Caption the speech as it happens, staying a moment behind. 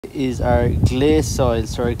Is our Gley soils.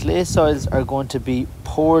 So our Gley soils are going to be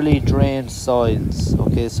poorly drained soils.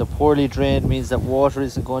 Okay, so poorly drained means that water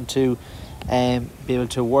isn't going to be able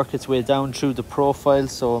to work its way down through the profile.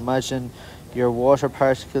 So imagine your water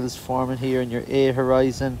particles forming here in your A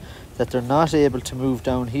horizon, that they're not able to move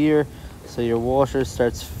down here, so your water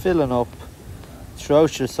starts filling up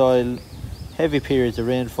throughout your soil, heavy periods of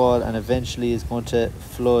rainfall, and eventually is going to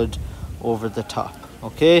flood over the top.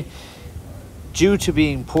 Okay, due to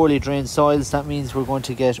being poorly drained soils, that means we're going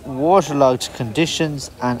to get waterlogged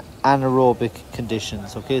conditions and anaerobic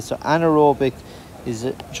conditions. Okay, so anaerobic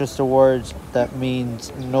is just a word that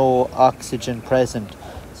means no oxygen present.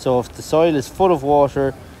 So if the soil is full of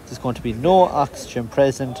water, there's going to be no oxygen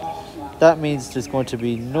present. That means there's going to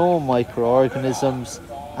be no microorganisms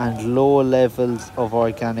and low levels of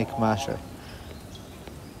organic matter.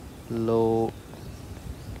 Low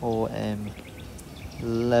OM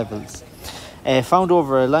levels. Found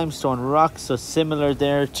over a limestone rock, so similar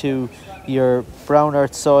there to your brown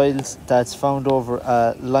earth soils, that's found over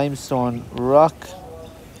a limestone rock,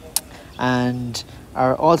 and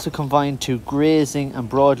are also confined to grazing and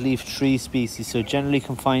broadleaf tree species. So generally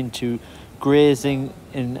confined to grazing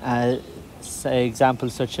in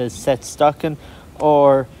examples such as set stocking,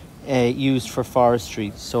 or used for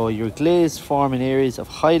forestry. So your glaze form in areas of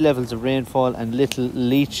high levels of rainfall and little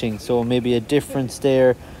leaching. So maybe a difference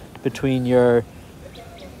there between your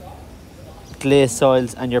Gley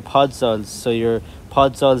soils and your pod soils. So your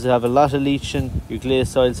pod soils have a lot of leaching, your Gley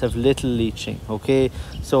soils have little leaching. Okay,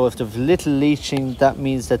 so if there's little leaching, that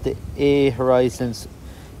means that the A horizons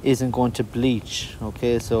isn't going to bleach.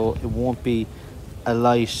 Okay, so it won't be a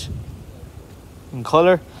light in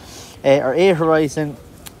colour. Our A horizon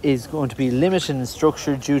is going to be limited in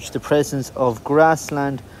structure due to the presence of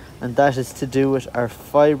grassland, and that is to do with our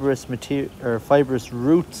fibrous material or fibrous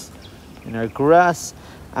roots in our grass.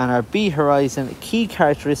 And our B horizon, a key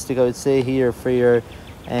characteristic I would say here for your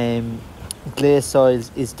Gley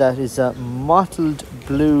soils is that it's a mottled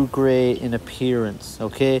blue-grey in appearance.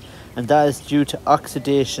 Okay, and that is due to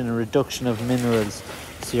oxidation and reduction of minerals.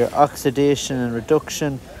 So your oxidation and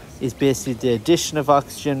reduction is basically the addition of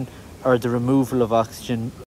oxygen or the removal of oxygen